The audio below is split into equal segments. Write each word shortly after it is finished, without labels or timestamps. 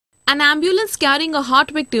An ambulance carrying a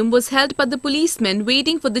heart victim was held by the policemen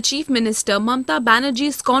waiting for the Chief Minister Mamata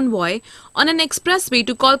Banerjee's convoy on an expressway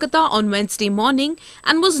to Kolkata on Wednesday morning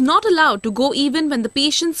and was not allowed to go even when the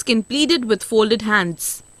patient's skin pleaded with folded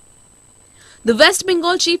hands. The West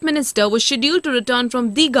Bengal Chief Minister was scheduled to return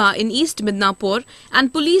from Digha in East Midnapur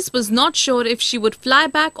and police was not sure if she would fly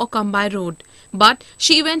back or come by road, but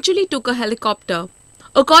she eventually took a helicopter.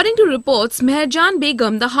 According to reports, Meherjan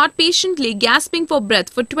Begum, the heart patient, lay gasping for breath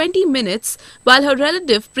for 20 minutes while her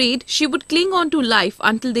relative prayed she would cling on to life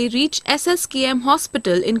until they reached SSKM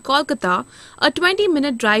hospital in Kolkata, a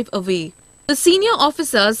 20-minute drive away. The senior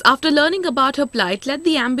officers, after learning about her plight, let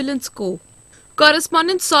the ambulance go.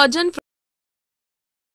 Correspondent Sojan